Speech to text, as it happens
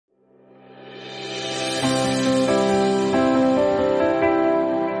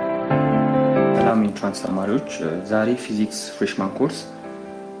ኢንትራንስ ተማሪዎች ዛሬ ፊዚክስ ፍሬሽማን ኮርስ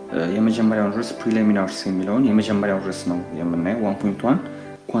የመጀመሪያውን ርዕስ ፕሪሊሚናሪስ የሚለውን የመጀመሪያውን ርዕስ ነው የምናየው 1.1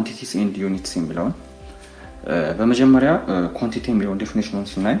 ኳንቲቲስ ኤንድ ዩኒትስ የሚለውን በመጀመሪያ ኳንቲቲ የሚለውን ዴፊኒሽኑን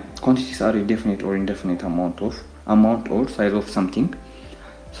ስናይ ኳንቲቲስ አር ዴፊኒት ኦር ኢንዴፊኒት አማውንት ኦር ሳይዝ ኦፍ ሰምቲንግ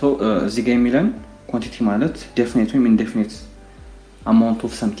ሶ እዚህ ጋር የሚለን ኳንቲቲ ማለት ዴፊኒት ወይም ኢንዴፊኒት አማውንት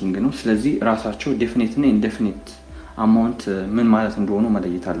ኦፍ ሰምቲንግ ነው። ስለዚህ ራሳቸው ዴፊኒት እና ኢንዴፊኒት አማውንት ምን ማለት እንደሆነ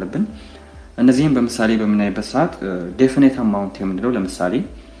መለየት አለብን። እነዚህም በምሳሌ በምናይበት ሰዓት ዴፊኒት አማውንት የምንለው ለምሳሌ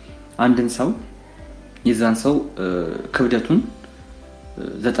አንድን ሰው የዛን ሰው ክብደቱን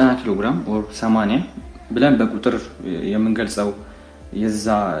 90 ኪሎ ግራም ኦር 80 ብለን በቁጥር የምንገልጸው የዛ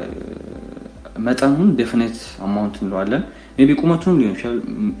መጠኑን ዴፊኒት አማውንት እንለዋለን። ሜቢ ቁመቱን ሊሆን ይችላል።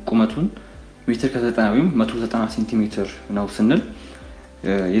 ቁመቱን ሜትር ከ90 ወይም 190 ሴንቲሜትር ነው ስንል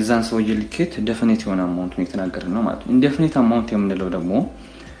የዛን ሰው ልኬት ዴፊኒት የሆነ አማውንት ነው የተናገርን ነው ማለት ነው። ኢንዴፊኒት አማውንት የምንለው ደግሞ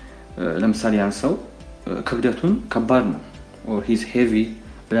ለምሳሌ ያን ሰው ክብደቱን ከባድ ነው ኦር ሂዝ ሄቪ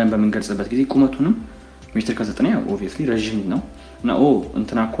ብለን በምንገልጽበት ጊዜ ቁመቱንም ሜትር ከ90 ኦብቪየስሊ ረጅም ነው እና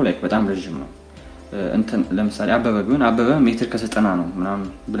እንትና እኮ ላይክ በጣም ረጅም ነው እንትን ለምሳሌ አበበ ቢሆን አበበ ሜትር ከ90 ነው ምናምን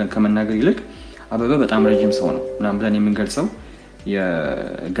ብለን ከመናገር ይልቅ አበበ በጣም ረጅም ሰው ነው ምናምን ብለን የምንገልጸው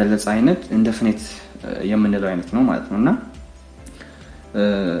የገለጻ አይነት ኢንዴፊኒት የምንለው አይነት ነው ማለት ነውና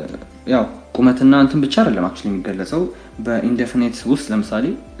ያው ቁመትና እንትን ብቻ አይደለም አክቹሊ የሚገለጸው በኢንዴፊኒት ውስጥ ለምሳሌ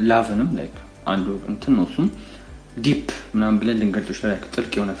ላቭንም ላይክ አንዱ እንትን ነው እሱም ዲፕ ምናምን ብለን ልንገልጸው ይችላል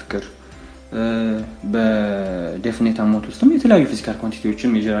ጥልቅ የሆነ ፍቅር በዴፊኒት አማውንት ውስጥም የተለያዩ ፊዚካል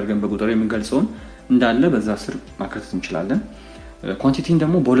ኳንቲቲዎችን ሜጀር አድርገን በቁጥር የምንገልጸውን እንዳለ በዛ ስር ማካተት እንችላለን። ኳንቲቲን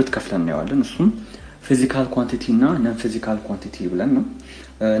ደግሞ በሁለት ከፍለን እናየዋለን። እሱም ፊዚካል ኳንቲቲ እና ነን ፊዚካል ኳንቲቲ ብለን ነው።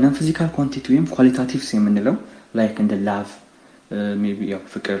 ነን ፊዚካል ኳንቲቲ ወይም ኳሊታቲቭስ የምንለው ላይክ እንደ ላቭ ሜቢ ያው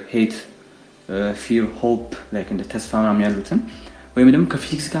ፍቅር ሄት ፊር ሆፕ ላይክ እንደ ተስፋ ምናምን ያሉትን ወይም ደግሞ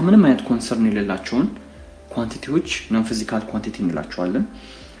ከፊዚክስ ጋር ምንም አይነት ኮንሰርን የሌላቸውን ኳንቲቲዎች ነን ፊዚካል ኳንቲቲ እንላቸዋለን።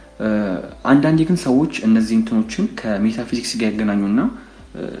 አንዳንዴ ግን ሰዎች እነዚህ እንትኖችን ከሜታፊዚክስ ጋር ያገናኙና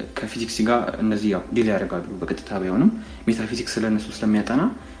ከፊዚክስ ጋር እነዚህ ያው ዲል ያደርጋሉ በቀጥታ ባይሆንም ሜታፊዚክስ ስለነሱ ስለሚያጠና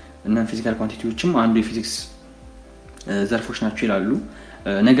ነን ፊዚካል ኳንቲቲዎችም አንዱ የፊዚክስ ዘርፎች ናቸው ይላሉ።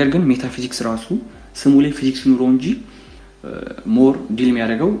 ነገር ግን ሜታፊዚክስ ራሱ ስሙ ላይ ፊዚክስ ኑሮ እንጂ ሞር ዲል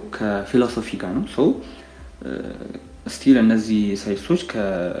የሚያደርገው ከፊሎሶፊ ጋር ነው። ሶ ስቲል እነዚህ ሳይንሶች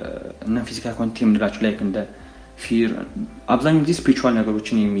ከነን ፊዚካል ኳንቲቲ የምንላቸው ላይክ እንደ ፊር አብዛኛው ጊዜ ስፒሪቹዋል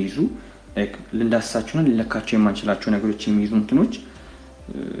ነገሮችን የሚይዙ ላይክ ልንዳስሳቸውና ልንለካቸው የማንችላቸው ነገሮች የሚይዙ እንትኖች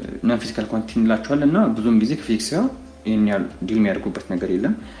ነን ፊዚካል ኳንቲቲ እንላቸዋለን እና ብዙም ጊዜ ከፊዚክስ ጋር ይሄን ያህል ዲል የሚያደርጉበት ነገር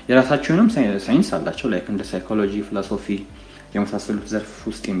የለም። የራሳቸውንም ሳይንስ አላቸው ላይክ እንደ ሳይኮሎጂ ፊሎሶፊ የመሳሰሉት ዘርፍ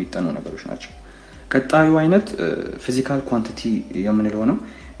ውስጥ የሚጠኑ ነገሮች ናቸው። ቀጣዩ አይነት ፊዚካል ኳንቲቲ የምንለው ነው።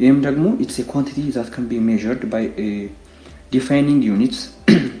 ይህም ደግሞ it's a quantity that can be measured by defining units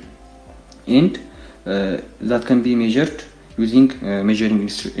and that can be measured using measuring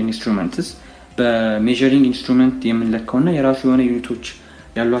instruments በሜዠሪንግ ኢንስትሩመንት የምንለካውና የራሱ የሆነ ዩኒቶች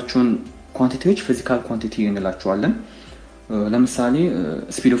ያሏቸውን ኳንቲቲዎች ፊዚካል ኳንቲቲ እንላቸዋለን። ለምሳሌ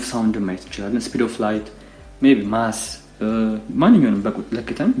ስፒድ ኦፍ ሳውንድ ማየት እንችላለን። ስፒድ ኦፍ ላይት ሜቢ ማስ ማንኛውንም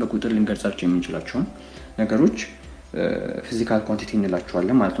ለክተን በቁጥር ልንገልጻቸው የምንችላቸውን ነገሮች ፊዚካል ኳንቲቲ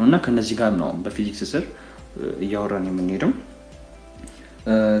እንላቸዋለን ማለት ነው እና ከነዚህ ጋር ነው በፊዚክስ ስር እያወራን የምንሄደው።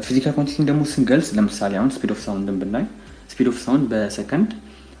 ፊዚካል ኳንቲቲን ደግሞ ስንገልጽ ለምሳሌ አሁን ስፒድ ኦፍ ሳውንድን ብናይ ስፒድ ኦፍ ሳውንድ በሰከንድ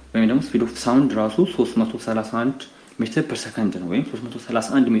ወይም ደግሞ ስፒድ ኦፍ ሳውንድ ራሱ 331 ሜትር ፐር ሰከንድ ነው ወይም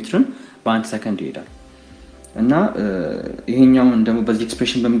 331 ሜትርን በአንድ ሰከንድ ይሄዳል እና ይሄኛውን ደግሞ በዚህ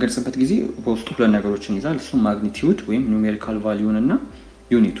ኤክስፕሬሽን በሚገልጽበት ጊዜ በውስጡ ሁለት ነገሮችን ይዛል። እሱ ማግኒቲዩድ ወይም ኑሜሪካል ቫልዩን እና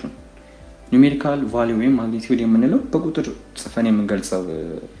ዩኒቱን። ኑሜሪካል ቫልዩ ወይም ማግኒቲዩድ የምንለው በቁጥር ጽፈን የምንገልጸው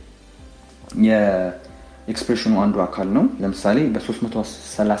የኤክስፕሬሽኑ አንዱ አካል ነው። ለምሳሌ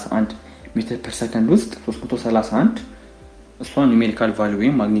በ331 ሜትር ፐር ሰከንድ ውስጥ 331 እሷ ኑሜሪካል ቫልዩ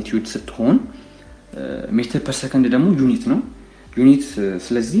ወይም ማግኒቲዩድ ስትሆን ሜትር ፐር ሰከንድ ደግሞ ዩኒት ነው። ዩኒት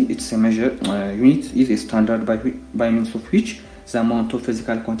ስለዚህ it's a measure unit is a standard by means of which the amount of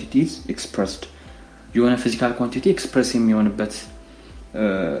physical quantity is expressed የሆነ ፊዚካል ኳንቲቲ ኤክስፕረስ የሚሆንበት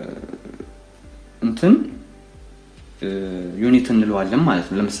እንትን ዩኒት እንለዋለን ማለት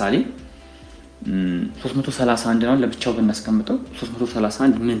ነው። ለምሳሌ 331 ነው ለብቻው ብናስቀምጠው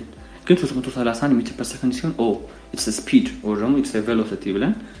 331 ምን ግን 331 ሜትር ፐር ሰከንድ ሲሆን it's a speed or ደግሞ it's a velocity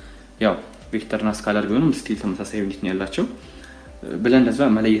ብለን ያው ቬክተርና ስካላር ቢሆንም ስቲል ተመሳሳይ ዩኒት ነው ያላቸው ብለን እንደዛ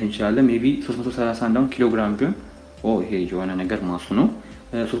መለየት እንችላለን። ሜቢ 331 ኪሎ ግራም ቢሆን ይሄ የሆነ ነገር ማሱ ነው።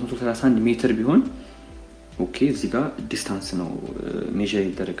 331 ሜትር ቢሆን ኦኬ እዚህ ጋር ዲስታንስ ነው ሜዠር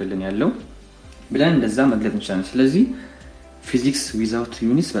ይደረግልን ያለው ብለን እንደዛ መግለጽ እንችላለን። ስለዚህ ፊዚክስ ዊዛውት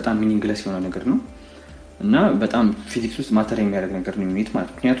ዩኒትስ በጣም ሚኒንግለስ የሆነ ነገር ነው እና በጣም ፊዚክስ ውስጥ ማተር የሚያደርግ ነገር ነው ዩኒት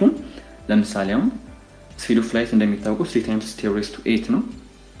ማለት። ምክንያቱም ለምሳሌ አሁን ስፒድ ኦፍ ላይት እንደሚታወቀው 3 times 10 raised to 8 ነው።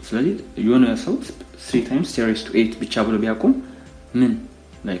 ስለዚህ የሆነ ሰው 3 times 10 raised to 8 ብቻ ብሎ ቢያቆም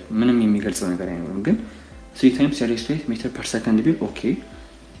ምንም የሚገልጸው ነገር አይኖርም። ግን 3 times 10 raised to 8 ሜትር per second ቢል ኦኬ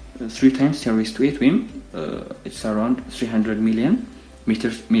 3 times 10 raised to 8 ወይም it's around 300 million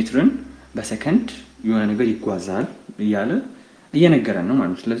ሜትርን በሰከንድ የሆነ ነገር ይጓዛል እያለ እየነገረን ነው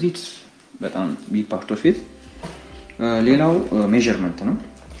ማለት ነው። ስለዚህ በጣም ቢግ ፓርት ኦፍ ኢት። ሌላው ሜዠርመንት ነው።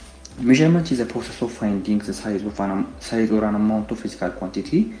 Measurement is a process of finding the size or an amount of physical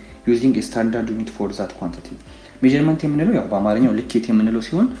quantity using a standard unit for that quantity. Measurement የምንለው ያው በአማርኛው ልኬት የምንለው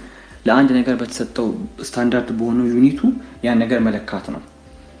ሲሆን ለአንድ ነገር በተሰጠው ስታንዳርድ በሆነው ዩኒቱ ያን ነገር መለካት ነው።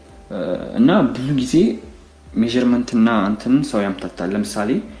 እና ብዙ ጊዜ ሜዠርመንት እና እንትን ሰው ያምታታል። ለምሳሌ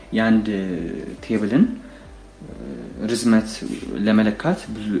የአንድ ቴብልን ርዝመት ለመለካት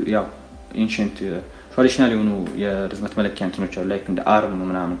ብዙ ያው ኤንሸንት ትራዲሽናል የሆኑ የርዝመት መለኪያ እንትኖች አሉ ላይክ እንደ አርም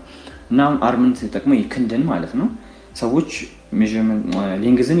ምናምን እና አርምን ተጠቅመው ይክንደን ማለት ነው ሰዎች ሜዠርመንት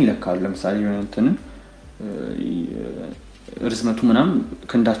ሌንግዝን ይለካሉ። ለምሳሌ የሆነ እንትንን ርዝመቱ ምናምን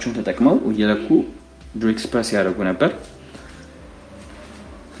ክንዳቸውን ተጠቅመው እየለኩ ድሮ ኤክስፕረስ ያደርጉ ነበር።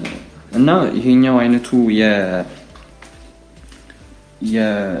 እና ይሄኛው አይነቱ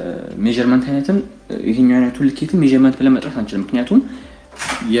የሜዠርመንት አይነትን ይሄኛው አይነቱ ልኬትን ሜዠርመንት ብለን መጥራት አንችልም። ምክንያቱም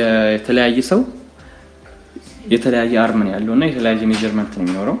የተለያየ ሰው የተለያየ አርም ነው ያለውና የተለያየ ሜዠርመንት ነው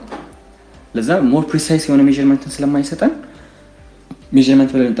የሚኖረው። ለዛ ሞር ፕሪሳይስ የሆነ ሜዠርመንትን ስለማይሰጠን ሜዠርመንት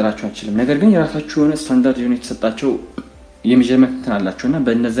ብለን እንጠራቸው አንችልም። ነገር ግን የራሳቸው የሆነ ስታንዳርድ ዩኒት ተሰጣቸው የሜዠርመንት እንትን አላቸውና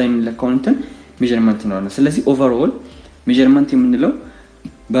በእነዛ የሚለካው እንትን ሜዠርመንት ነው። ስለዚህ ኦቨርኦል ሜዠርመንት የምንለው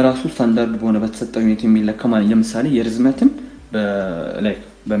በራሱ ስታንዳርድ በሆነ በተሰጠው ዩኒት የሚለካ ማለት ለምሳሌ የርዝመትን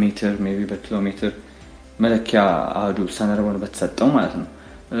በሜትር ሜቢ በኪሎሜትር መለኪያ አዱ ስታንዳርድ በሆነ በተሰጠው ማለት ነው።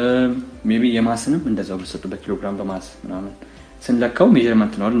 ሜቢ የማስንም እንደዛው በተሰጠው በኪሎግራም በማስ ምናምን ስንለካው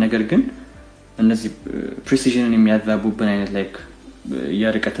ሜዠርመንት ነው። ነገር ግን እነዚህ ፕሪሲዥንን የሚያዛቡብን አይነት ላይክ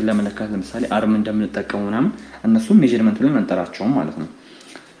የርቀትን ለመለካት ለምሳሌ አርም እንደምንጠቀመው ምናምን እነሱም ሜዠርመንት ብለን እንጠራቸው ማለት ነው።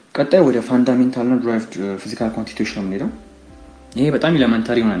 ቀጣይ ወደ ፋንዳሜንታል እና ድራይቭድ ፊዚካል ኳንቲቲዎች ነው የምንሄደው። ይሄ በጣም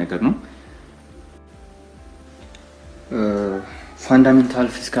ኤሌመንታሪ የሆነ ነገር ነው። ፋንዳሜንታል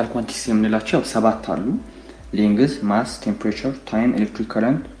ፊዚካል ኳንቲቲስ የምንላቸው ያው 7 አሉ። ሌንግዝ፣ ማስ፣ ቴምፕሬቸር፣ ታይም፣ ኤሌክትሪክ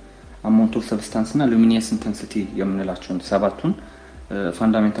ከረንት፣ አማውንት ኦፍ ሰብስታንስ እና ሉሚኒየስ ኢንተንሲቲ የምንላቸው ሰባቱን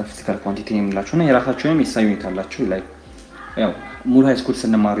ፋንዳሜንታል ፊዚካል ኳንቲቲ የምንላቸው እና የራሳቸውም የሳይ ዩኒት አላቸው። ላይ ያው ሙሉ ሃይ ስኩል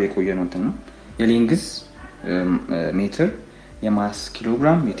ስንማሩ የቆየ ነው እንትን ነው። የሌንግዝ ሜትር፣ የማስ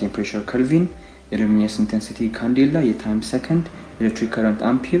ኪሎግራም፣ የቴምፕሬቸር ኬልቪን፣ የሉሚኒየስ ኢንተንሲቲ ካንዴላ፣ የታይም ሰከንድ፣ ኤሌክትሪክ ከረንት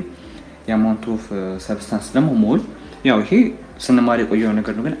አምፒር፣ የአማውንት ኦፍ ሰብስታንስ ደግሞ ሞል። ያው ይሄ ስንማር የቆየው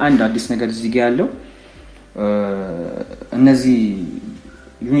ነገር ነው። ግን አንድ አዲስ ነገር እዚህ ጋር ያለው እነዚህ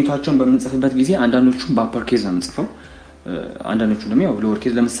ዩኒታቸውን በምንጽፍበት ጊዜ አንዳንዶቹን በአፐር ኬዝ ነው የምንጽፈው፣ አንዳንዶቹ ደግሞ ያው ሎወር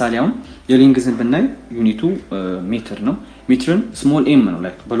ኬዝ። ለምሳሌ አሁን የሌንግዝን ብናይ ዩኒቱ ሜትር ነው። ሜትርን ስሞል ኤም ነው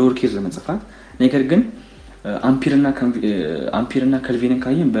ላይክ በሎወር ኬዝ ለመጽፋት። ነገር ግን አምፒርና ከልቪንን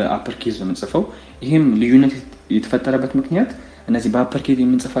ካየን በአፐር ኬዝ ነው የምንጽፈው። ይሄም ልዩነት የተፈጠረበት ምክንያት እነዚህ በአፐር ኬዝ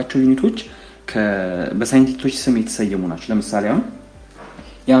የምንጽፋቸው ዩኒቶች በሳይንቲስቶች ስም የተሰየሙ ናቸው። ለምሳሌ አሁን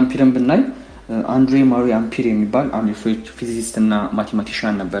የአምፒርን ብናይ አንድሬ ማሪ አምፒር የሚባል አንድ ፊዚሲስት እና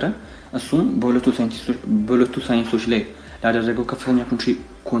ማቴማቲሻን ነበረ። እሱም በሁለቱ ሳይንሶች ላይ ላደረገው ከፍተኛ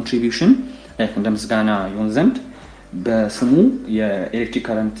ኮንትሪቢዩሽን እንደ ምስጋና ይሆን ዘንድ በስሙ የኤሌክትሪክ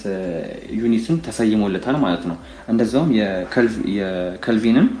ከረንት ዩኒትን ተሰይሞለታል ማለት ነው። እንደዛውም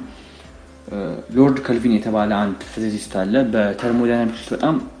የከልቪንን ሎርድ ከልቪን የተባለ አንድ ፊዚሲስት አለ። በተርሞዳይናሚክስ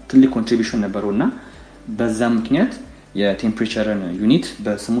በጣም ትልቅ ኮንትሪቢዩሽን ነበረውና በዛ ምክንያት የቴምፕሬቸርን ዩኒት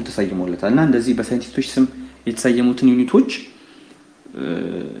በስሙ ተሰይሞለታል። እና እንደዚህ በሳይንቲስቶች ስም የተሰየሙትን ዩኒቶች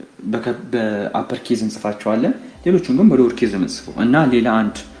በአፐር ኬዝ እንጽፋቸዋለን፣ ሌሎቹን ግን በሎወር ኬዝ እንጽፈው። እና ሌላ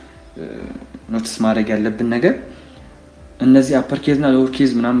አንድ ኖቲስ ማድረግ ያለብን ነገር እነዚህ አፐር ኬዝ እና ሎወር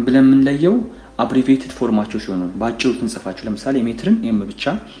ኬዝ ምናምን ብለን የምንለየው አብሪቬትድ ፎርማቸው ሲሆኑ በአጭሩ ስንጽፋቸው፣ ለምሳሌ ሜትርን ኤም ብቻ፣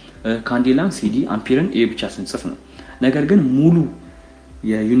 ካንዴላን ሲዲ፣ አምፒርን ኤ ብቻ ስንጽፍ ነው። ነገር ግን ሙሉ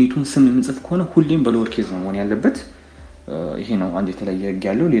የዩኒቱን ስም የምንጽፍ ከሆነ ሁሌም በሎወር ኬዝ ነው መሆን ያለበት። ይሄ ነው አንድ የተለየ ህግ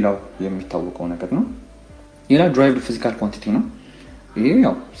ያለው ሌላው የሚታወቀው ነገር ነው። ሌላ ድራይቭድ ፊዚካል ኳንቲቲ ነው። ይሄ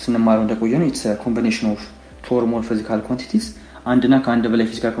ያው ስንማረው እንደቆየ ነው። ኢትስ ኮምቢኔሽን ኦፍ ቱ ኦር ሞር ፊዚካል ኳንቲቲስ፣ አንድና ከአንድ በላይ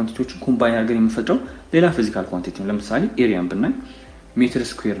ፊዚካል ኳንቲቲዎችን ኮምባይን አድርገን የምንፈጥረው ሌላ ፊዚካል ኳንቲቲ ነው። ለምሳሌ ኤሪያን ብናይ ሜትር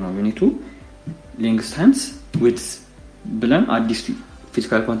ስኩዌር ነው ዩኒቱ፣ ሌንግዝ ታይምስ ዊድዝ ብለን አዲስ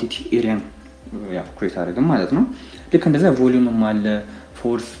ፊዚካል ኳንቲቲ ኤሪያን ያው ክሬት አድርገን ማለት ነው። ልክ እንደዛ ቮሊዩምም አለ፣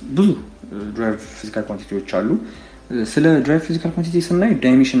 ፎርስ፣ ብዙ ድራይቭድ ፊዚካል ኳንቲቲዎች አሉ። ስለ ድራይቭድ ፊዚካል ኳንቲቲ ስናይ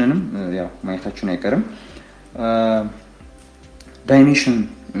ዳይሜንሽንንም ያው ማየታችን አይቀርም። ዳይሜንሽን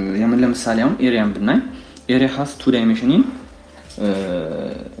የምን ለምሳሌ አሁን ኤሪያን ብናይ ኤሪያ ሃስ ቱ ዳይሜንሽን ኢን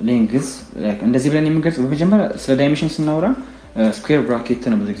ሌንግዝ እንደዚህ ብለን የምንገልጸው በመጀመሪያ ስለ ዳይሜንሽን ስናወራ ስኩዌር ብራኬት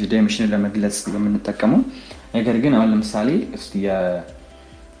ነው ብዙ ጊዜ ዳይሜንሽን ለመግለጽ የምንጠቀመው ነገር ግን አሁን ለምሳሌ እስቲ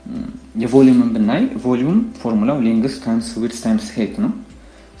የቮሊዩምን ብናይ ቮሊዩም ፎርሙላው ሌንግዝ ታይምስ ዊድዝ ታይምስ ሄይት ነው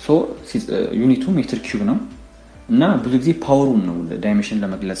ሶ ዩኒቱ ሜትር ኪዩብ ነው እና ብዙ ጊዜ ፓወሩን ነው ዳይሜንሽን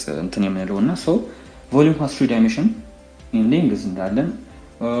ለመግለጽ እንትን የምንለውና ሶ ቮሊዩም has three dimension in length እንዳለን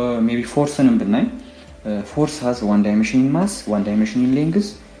maybe forceንም ብናይ force has one dimension in mass one dimension in length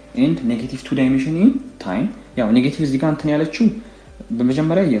and negative two dimension in time ያው ኔጌቲቭ እዚህ ጋር እንትን ያለችው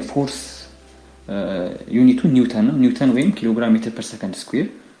በመጀመሪያ የፎርስ ዩኒቱ ኒውተን ነው ኒውተን ወይም ኪሎግራም ሜትር ፐር ሰከንድ ስኩዌር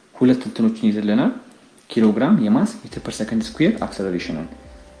ሁለት እንትኖችን ይዘልናል ኪሎግራም የማስ ሜትር ፐር ሰከንድ ስኩዌር አክሰለሬሽን ነው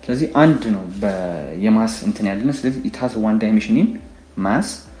ስለዚህ አንድ ነው በየማስ እንትን ያለና ስለዚህ it has one dimension in mass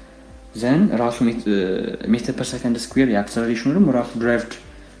then ራሱ ሜትር ፐር ሰከንድ ስኩዌር የአክሰለሬሽኑ ደግሞ ራሱ derived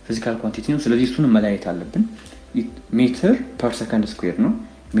physical quantity ነው ስለዚህ እሱን መለያየት አለብን ሜትር ፐር ሰከንድ ስኩዌር ነው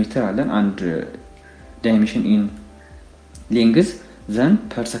ሜትር አለን አንድ dimension in length then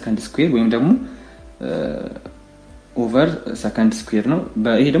per second square ወይም ደግሞ over second square ነው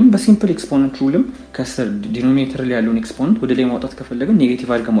ይሄ ደግሞ በሲምፕል ኤክስፖነንት ሩልም ከስር ዲኖሚኔተር ላይ ያለውን ኤክስፖነንት ወደ ላይ ማውጣት ከፈለግን ኔጌቲቭ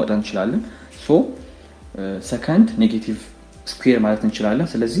አድርገን ማውጣት እንችላለን ሶ ሰከንድ ኔጌቲቭ ስኩዌር ማለት እንችላለን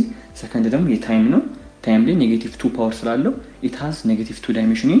ስለዚህ ሰከንድ ደግሞ የታይም ነው ታይም ላይ ኔጌቲቭ 2 ፓወር ስላለው it has negative 2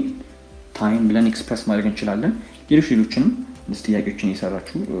 dimension in time ብለን ኤክስፕረስ ማድረግ እንችላለን ሌሎችንም ጥያቄዎችን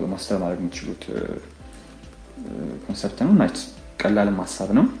እየሰራችሁ ማስተር ማድረግ የምትችሉት ኮንሰፕት ነው ናይስ ቀላል ማሳብ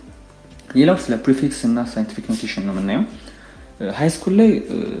ነው ሌላው ስለ ፕሪፊክስ እና ሳይንቲፊክ ኖቴሽን ነው የምናየው ሃይ ስኩል ላይ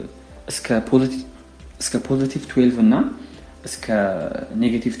እስከ ፖዚቲቭ 12 እና እስከ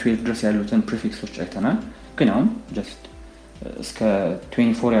ኔጌቲቭ 12 ድረስ ያሉትን ፕሪፊክሶች አይተናል ግን አሁን ጀስት እስከ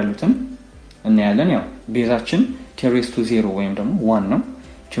 24 ያሉትን እናያለን ያው ቤዛችን ቴሬስ ቱ 0 ወይም ደግሞ 1 ነው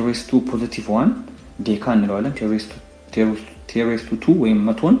ቴሬስ ቱ ፖዚቲቭ 1 ዴካ እንለዋለን ቴሬስ ቱ 2 ወይም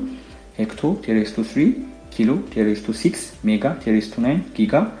መቶን ሄክቶ ቴሬስ ቱ 3 kilo teres to 6 mega teres to 9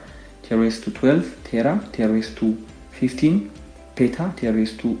 giga teres to 12 tera teres to 15 peta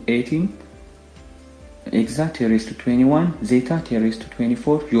teres to 18 exa teres to 21 zeta teres to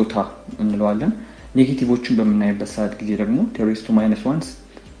 24 iota እንለዋለን ኔጌቲቮችን በመናይበት ሰዓት ጊዜ ደግሞ teres to -1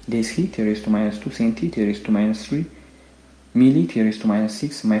 deci teres to -2 centi teres to -3 milli teres to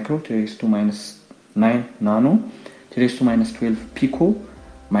 -6 micro teres to -9 nano teres to -12 pico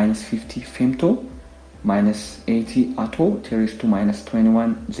 -50 femto -80 atto teres to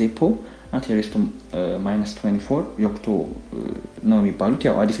 -21 zepo እና teres to -24 ዮክቶ ነው የሚባሉት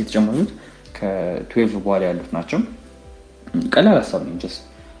ያው አዲስ የተጨመሩት ከ12 በኋላ ያሉት ናቸው ቀላል ሐሳብ ነው just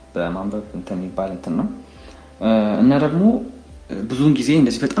በማንበብ እንትን የሚባል እንትን ነው እና ደግሞ ብዙውን ጊዜ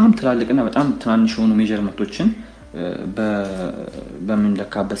እንደዚህ በጣም ትላልቅና በጣም ትናንሽ የሆኑ ሜዠርመንቶችን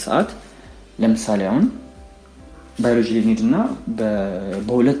በመንለካበት ሰዓት ለምሳሌ አሁን ባዮሎጂ ላይ ሄድና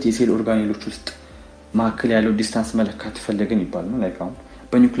በሁለት የሴል ኦርጋኔሎች ውስጥ ማከለ ያለው ዲስታንስ መለካት ፈልገን ይባል ነው ላይክ አሁን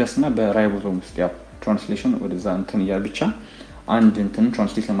በኒውክሊየስ እና በራይቦዞም ውስጥ ያው ትራንስሌሽን ወደዛ እንትን ይያል ብቻ አንድ እንትን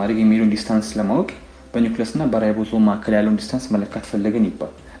ትራንስሌት ለማድረግ የሚለውን ዲስታንስ ለማወቅ በኒውክሊየስ እና በራይቦዞም ማከለ ያለው ዲስታንስ መለካት ፈልገን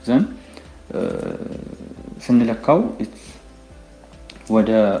ይባል ዘን ስንለካው ወደ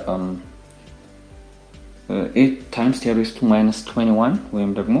 8 times 10 to -21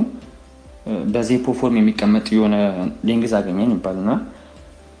 ወይም ደግሞ በዜፖ ፎርም የሚቀመጥ የሆነ ሌንግዝ አገኘን ይባልና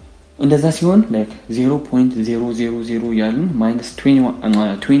እንደዛ ሲሆን like 0.000 ያልን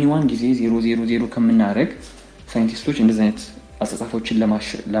 -21 ጊዜ 000 ከመናረግ ሳይንቲስቶች እንደዚህ አይነት አጻጻፎችን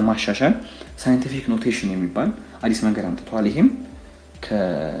ለማሻሻል ሳይንቲፊክ ኖቴሽን የሚባል አዲስ ነገር አምጥተዋል ይሄም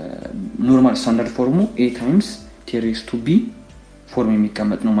ከኖርማል ስታንዳርድ ፎርሙ a times 10 to b ፎርም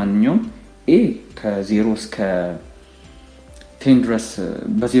የሚቀመጥ ነው ማንኛውም a ከ0 እስከ 10 ድረስ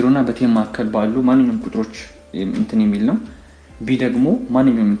በ0 እና በ10 ማከል ባሉ ማንኛውም ቁጥሮች እንትን የሚል ነው b ደግሞ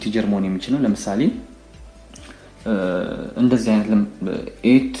ማንኛውም ኢንቲጀር መሆን የሚችል ነው ለምሳሌ እንደዚህ አይነት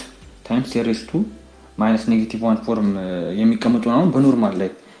 8 times 10 to -1 ፎርም የሚቀመጡ ነው በኖርማል ላይ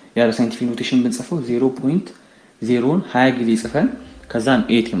ያለ ሳይንቲፊክ ኖቴሽን ብንጽፈው 0.0 20 ጊዜ ጽፈን ከዛን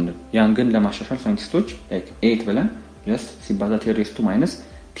 8 ነው ያን ግን ለማሻሻል ሳይንቲስቶች 8 ብለን just ሲባዛ 10 to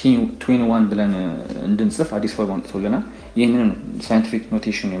 -21 ብለን እንድንጽፍ አዲስ ፎርም አምጥተውልናል ይሄንን ሳይንቲፊክ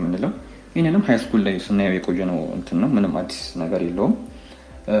ኖቴሽን የምንለው ይሄንንም ሃይ ስኩል ላይ ስናየው የቆየነው እንትን ነው ምንም አዲስ ነገር የለውም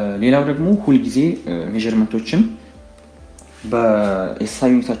ሌላው ደግሞ ሁሉ ጊዜ ሜዠርመንቶችን በኤስአይ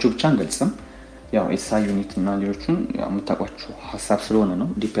ዩኒታቸው ብቻ አንገልጽም ያው ኤስአይ ዩኒት እና ሌሎችን የምታውቋቸው ሐሳብ ስለሆነ ነው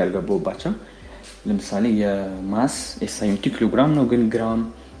ዲፕ ያልገባውባቸው ለምሳሌ የማስ ኤስአይ ዩኒት ኪሎግራም ነው ግን ግራም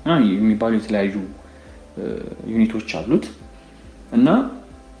የሚባሉ የተለያዩ ዩኒቶች አሉት እና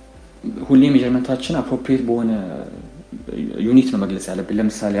ሁሌ ሜዠርመንታችን አፕሮፕሪየት በሆነ ዩኒት ነው መግለጽ ያለብን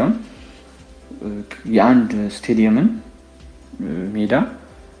ለምሳሌ አሁን የአንድ ስቴዲየምን ሜዳ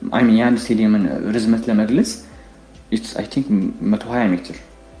የአንድ ስቴዲየምን ርዝመት ለመግለጽ I think 120 ሜትር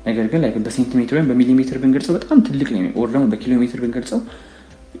ነገር ግን like በሴንቲሜትር ወይም በሚሊሜትር ብንገልጸው በጣም ትልቅ ነው or ደግሞ በኪሎ ሜትር ብንገልጸው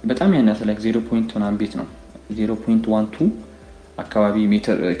በጣም ያነሰ like 0.1 ቤት ነው 0.12 አካባቢ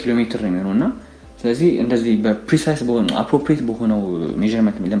ሜትር ኪሎ ሜትር ነው የሚሆነውና ስለዚህ እንደዚህ በፕሪሳይስ በሆነ አፕሮፕሪየት በሆነው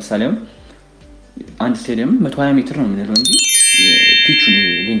ሜዠርመንት ለምሳሌ አንድ ስቴዲየም 120 ሜትር ነው የምንለው እንጂ ፒቹ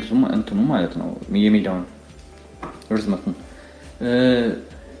ሊንክሱ እንትኑ ማለት ነው የሜዳውን ርዝመቱ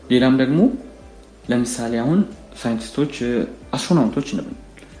ሌላም ደግሞ ለምሳሌ አሁን ሳይንቲስቶች አስትሮናውቶች ነበር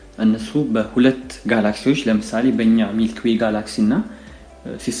እነሱ በሁለት ጋላክሲዎች ለምሳሌ በእኛ ሚልክ ዌይ ጋላክሲና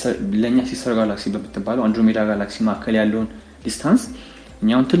ለኛ ሲስተር ጋላክሲ በምትባለው አንድሮሜዳ ጋላክሲ መካከል ያለውን ዲስታንስ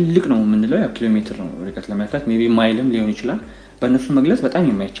እኛውን ትልቅ ነው የምንለው ያ ኪሎ ሜትር ነው ርቀት ለማለካት ሜቢ ማይልም ሊሆን ይችላል በእነሱ መግለጽ በጣም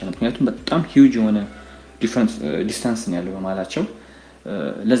የማይቻል ምክንያቱም በጣም ሂውጅ የሆነ ዲስታንስ ነው ያለው በማላቸው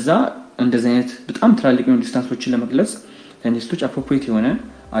ለዛ እንደዚህ አይነት በጣም ትላልቅ የሆኑ ዲስታንሶችን ለመግለጽ ሳይንቲስቶች አፕሮፕሪየት የሆነ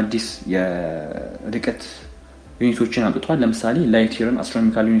አዲስ የርቀት ዩኒቶችን አምጥተዋል ለምሳሌ ላይት ይርን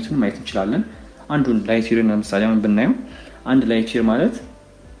አስትሮኖሚካል ዩኒትን ማየት እንችላለን አንዱን ላይት ይርን ለምሳሌ አሁን ብናየው አንድ ላይት ይር ማለት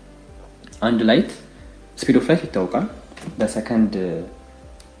አንድ ላይት ስፒድ ኦፍ ላይት ይታወቃል በሰከንድ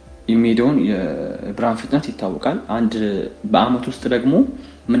የሚሄደውን የብርሃን ፍጥነት ይታወቃል አንድ በአመት ውስጥ ደግሞ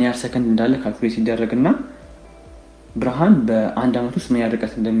ምን ያህል ሰከንድ እንዳለ ካልኩሌት ይደረግና ብርሃን በአንድ አመት ውስጥ ምን ያህል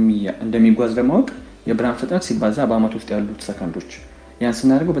ርቀት እንደሚጓዝ ለማወቅ የብርሃን ፍጥነት ሲባዛ በአመት ውስጥ ያሉት ሰከንዶች ያን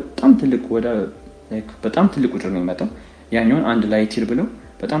ስናደርገው በጣም ትልቅ ቁጥር ነው የሚመጣው ያኛውን አንድ ላይት ይር ብለው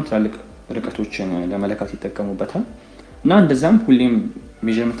በጣም ትላልቅ ርቀቶችን ለመለካት ይጠቀሙበታል እና እንደዛም ሁሌም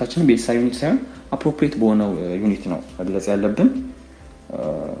ሜዠርመንታችንን በኤስአይ ዩኒት ሳይሆን አፕሮፕሪየት በሆነው ዩኒት ነው መግለጽ ያለብን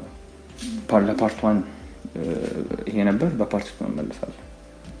ለፓርት 1 ይሄ ነበር በፓርት 2 እንመለሳለን